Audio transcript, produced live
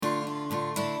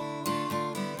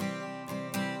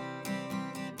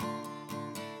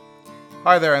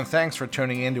Hi there, and thanks for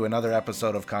tuning in to another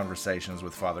episode of Conversations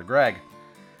with Father Greg.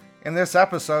 In this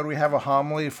episode, we have a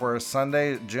homily for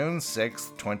Sunday, June 6,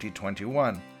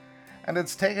 2021, and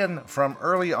it's taken from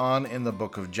early on in the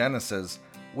book of Genesis,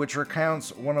 which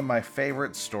recounts one of my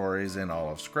favorite stories in all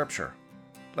of Scripture.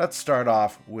 Let's start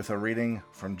off with a reading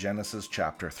from Genesis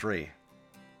chapter 3.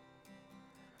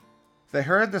 They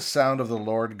heard the sound of the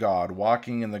Lord God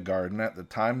walking in the garden at the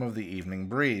time of the evening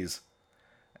breeze.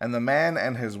 And the man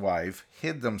and his wife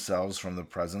hid themselves from the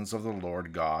presence of the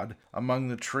Lord God among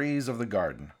the trees of the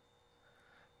garden.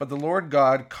 But the Lord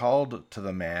God called to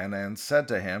the man and said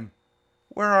to him,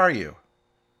 "Where are you?"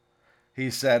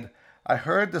 He said, "I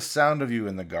heard the sound of you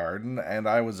in the garden, and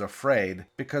I was afraid,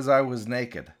 because I was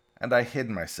naked, and I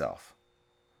hid myself."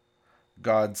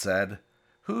 God said,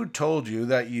 "Who told you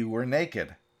that you were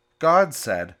naked?" God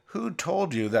said, "Who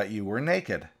told you that you were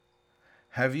naked?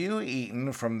 Have you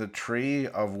eaten from the tree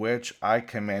of which I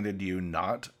commanded you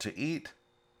not to eat?"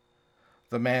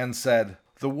 The man said,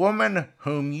 "The woman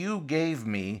whom you gave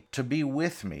me to be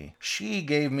with me, she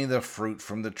gave me the fruit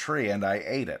from the tree, and I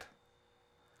ate it."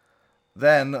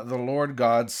 Then the Lord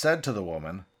God said to the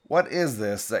woman, "What is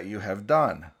this that you have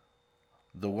done?"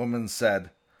 The woman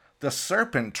said, "The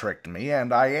serpent tricked me,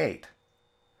 and I ate."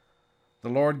 The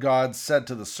Lord God said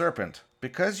to the serpent,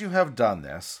 "Because you have done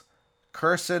this,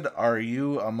 cursed are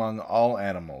you among all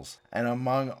animals, and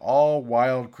among all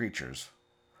wild creatures.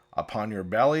 Upon your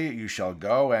belly you shall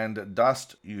go, and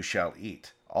dust you shall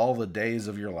eat all the days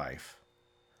of your life.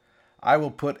 I will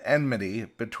put enmity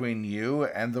between you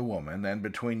and the woman, and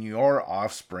between your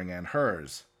offspring and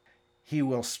hers. He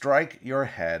will strike your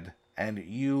head, and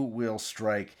you will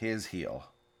strike his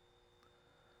heel."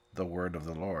 The word of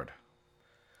the Lord.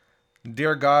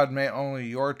 Dear God, may only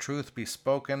your truth be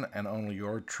spoken and only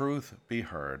your truth be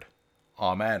heard.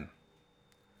 Amen.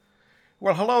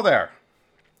 Well, hello there.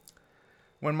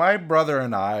 When my brother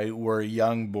and I were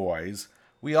young boys,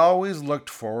 we always looked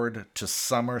forward to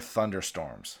summer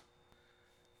thunderstorms.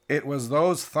 It was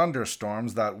those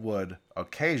thunderstorms that would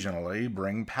occasionally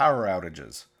bring power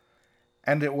outages.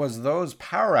 And it was those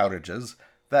power outages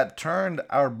that turned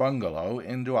our bungalow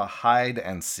into a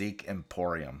hide-and-seek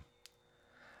emporium.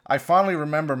 I fondly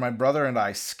remember my brother and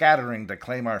I scattering to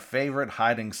claim our favorite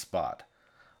hiding spot,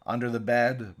 under the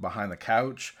bed, behind the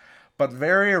couch, but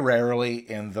very rarely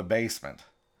in the basement.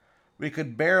 We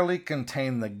could barely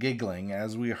contain the giggling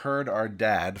as we heard our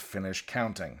dad finish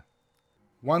counting.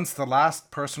 Once the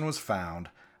last person was found,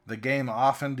 the game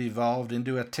often devolved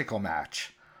into a tickle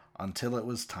match, until it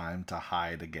was time to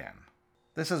hide again.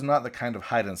 This is not the kind of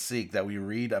hide-and-seek that we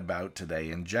read about today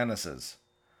in Genesis.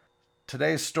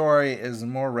 Today's story is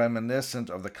more reminiscent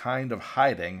of the kind of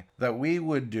hiding that we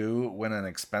would do when an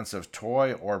expensive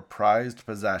toy or prized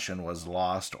possession was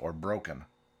lost or broken.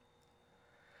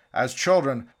 As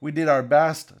children, we did our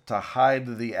best to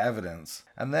hide the evidence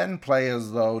and then play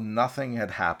as though nothing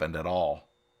had happened at all.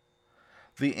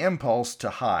 The impulse to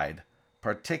hide,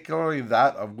 particularly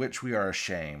that of which we are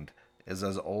ashamed, is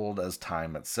as old as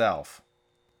time itself.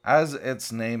 As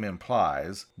its name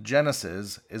implies,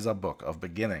 Genesis is a book of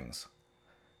beginnings.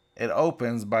 It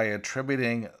opens by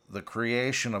attributing the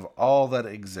creation of all that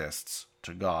exists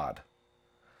to God.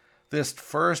 This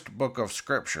first book of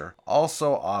Scripture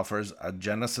also offers a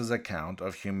Genesis account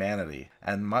of humanity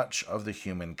and much of the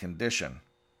human condition.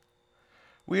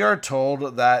 We are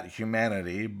told that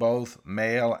humanity, both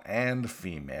male and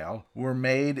female, were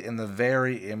made in the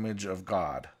very image of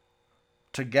God.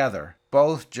 Together,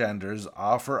 both genders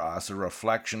offer us a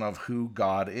reflection of who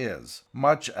God is,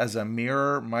 much as a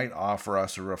mirror might offer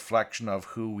us a reflection of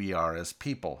who we are as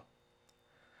people.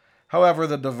 However,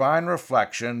 the divine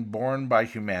reflection borne by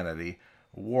humanity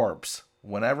warps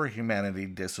whenever humanity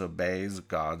disobeys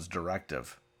God's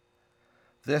directive.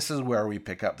 This is where we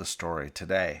pick up the story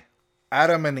today.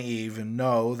 Adam and Eve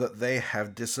know that they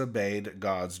have disobeyed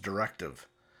God's directive.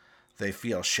 They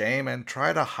feel shame and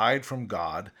try to hide from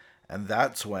God, and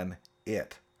that's when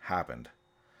it happened.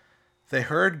 They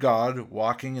heard God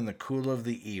walking in the cool of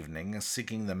the evening,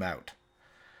 seeking them out.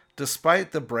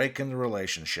 Despite the break in the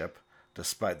relationship,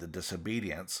 despite the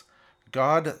disobedience,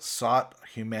 God sought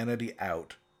humanity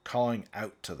out, calling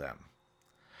out to them.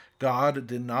 God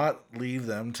did not leave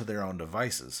them to their own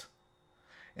devices.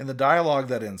 In the dialogue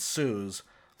that ensues,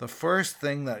 the first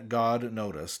thing that God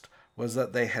noticed was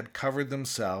that they had covered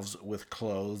themselves with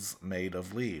clothes made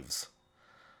of leaves.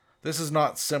 This is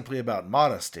not simply about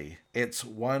modesty, it's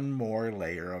one more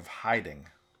layer of hiding.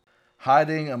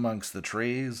 Hiding amongst the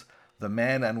trees, the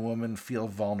man and woman feel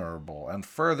vulnerable and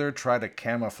further try to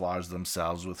camouflage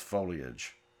themselves with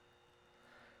foliage.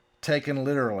 Taken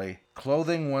literally,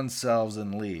 clothing oneself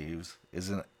in leaves is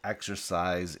an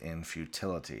exercise in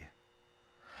futility.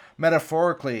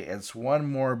 Metaphorically, it's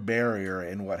one more barrier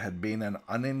in what had been an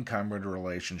unencumbered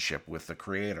relationship with the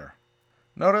Creator.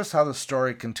 Notice how the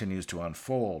story continues to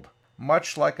unfold.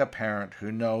 Much like a parent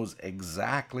who knows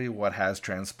exactly what has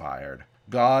transpired,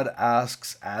 God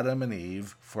asks Adam and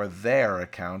Eve for their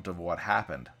account of what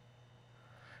happened.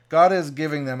 God is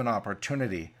giving them an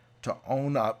opportunity to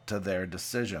own up to their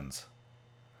decisions.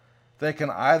 They can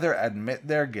either admit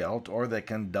their guilt or they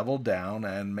can double down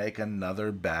and make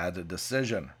another bad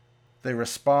decision. They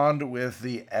respond with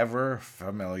the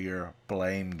ever-familiar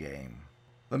blame game.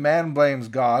 The man blames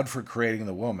God for creating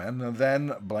the woman, and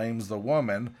then blames the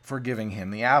woman for giving him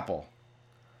the apple.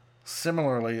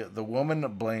 Similarly, the woman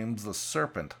blames the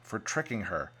serpent for tricking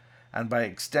her, and by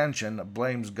extension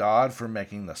blames God for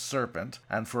making the serpent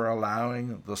and for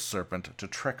allowing the serpent to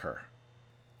trick her.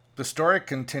 The story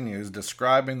continues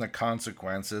describing the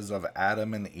consequences of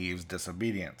Adam and Eve's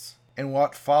disobedience. In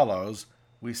what follows,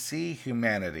 we see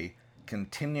humanity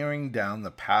continuing down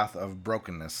the path of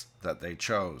brokenness that they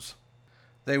chose.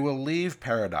 They will leave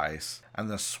paradise, and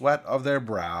the sweat of their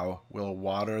brow will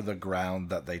water the ground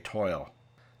that they toil.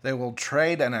 They will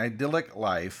trade an idyllic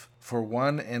life for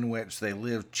one in which they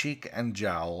live cheek and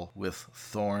jowl with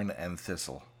thorn and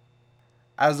thistle.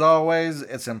 As always,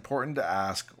 it's important to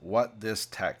ask what this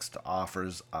text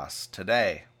offers us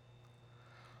today.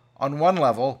 On one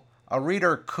level, a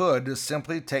reader could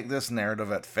simply take this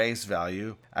narrative at face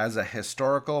value as a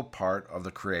historical part of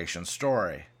the creation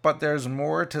story. But there's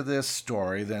more to this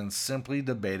story than simply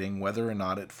debating whether or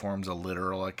not it forms a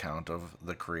literal account of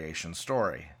the creation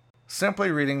story.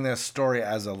 Simply reading this story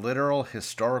as a literal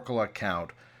historical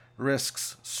account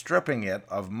risks stripping it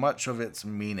of much of its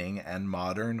meaning and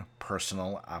modern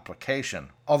personal application.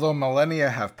 Although millennia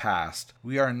have passed,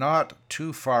 we are not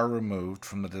too far removed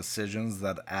from the decisions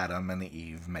that Adam and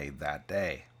Eve made that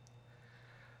day.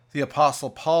 The Apostle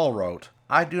Paul wrote,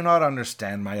 "I do not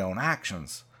understand my own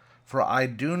actions, for I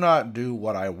do not do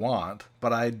what I want,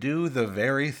 but I do the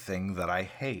very thing that I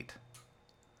hate."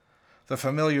 The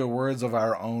familiar words of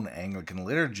our own Anglican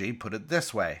liturgy put it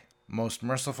this way: "Most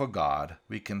merciful God,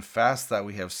 we confess that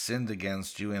we have sinned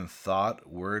against you in thought,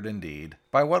 word, and deed,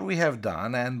 by what we have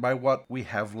done and by what we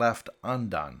have left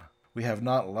undone. We have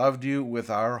not loved you with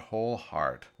our whole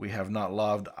heart. We have not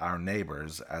loved our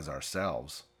neighbors as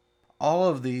ourselves." All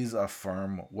of these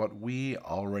affirm what we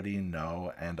already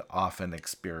know and often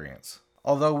experience.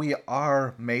 Although we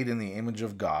are made in the image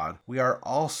of God, we are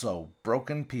also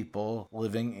broken people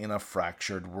living in a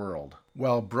fractured world.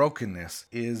 While brokenness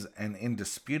is an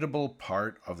indisputable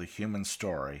part of the human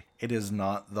story, it is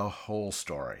not the whole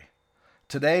story.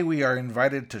 Today we are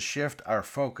invited to shift our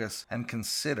focus and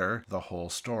consider the whole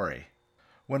story.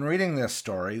 When reading this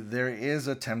story, there is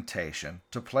a temptation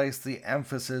to place the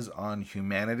emphasis on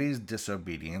humanity's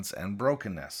disobedience and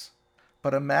brokenness.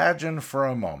 But imagine for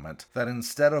a moment that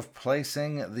instead of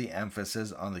placing the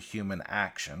emphasis on the human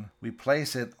action, we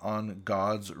place it on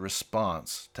God's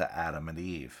response to Adam and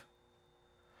Eve.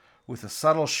 With a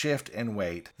subtle shift in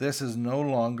weight, this is no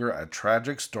longer a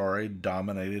tragic story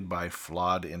dominated by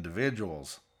flawed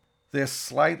individuals. This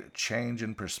slight change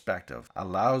in perspective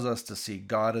allows us to see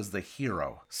God as the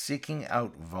hero, seeking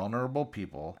out vulnerable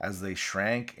people as they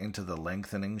shrank into the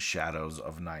lengthening shadows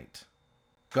of night.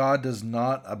 God does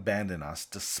not abandon us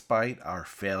despite our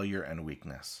failure and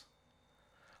weakness.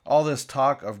 All this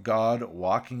talk of God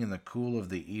walking in the cool of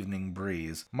the evening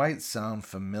breeze might sound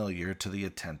familiar to the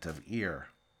attentive ear.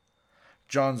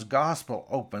 John's Gospel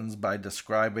opens by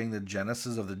describing the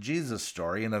genesis of the Jesus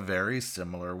story in a very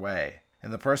similar way.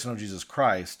 In the person of Jesus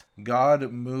Christ,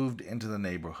 God moved into the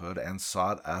neighborhood and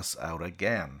sought us out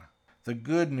again. The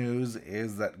good news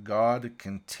is that God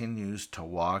continues to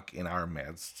walk in our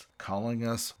midst, calling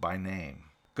us by name.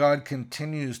 God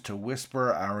continues to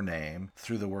whisper our name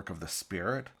through the work of the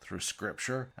Spirit, through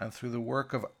Scripture, and through the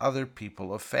work of other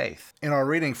people of faith. In our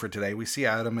reading for today, we see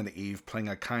Adam and Eve playing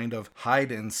a kind of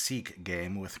hide-and-seek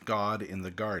game with God in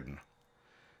the garden.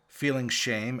 Feeling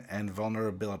shame and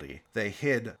vulnerability, they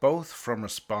hid both from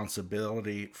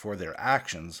responsibility for their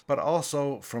actions, but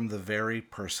also from the very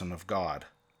person of God.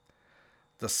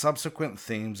 The subsequent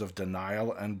themes of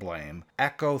denial and blame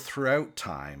echo throughout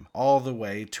time, all the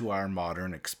way to our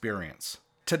modern experience.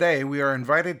 Today, we are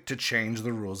invited to change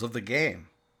the rules of the game.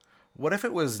 What if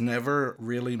it was never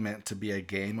really meant to be a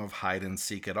game of hide and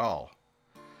seek at all?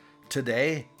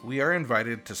 Today, we are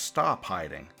invited to stop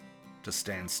hiding, to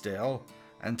stand still,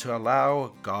 and to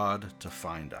allow God to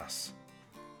find us.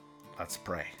 Let's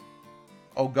pray.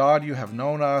 O God, you have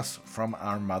known us from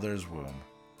our mother's womb.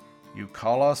 You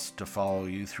call us to follow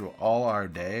you through all our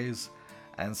days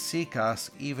and seek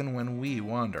us even when we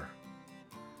wander.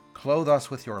 Clothe us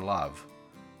with your love,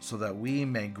 so that we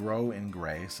may grow in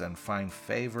grace and find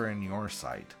favor in your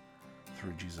sight.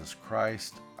 Through Jesus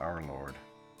Christ our Lord.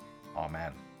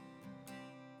 Amen.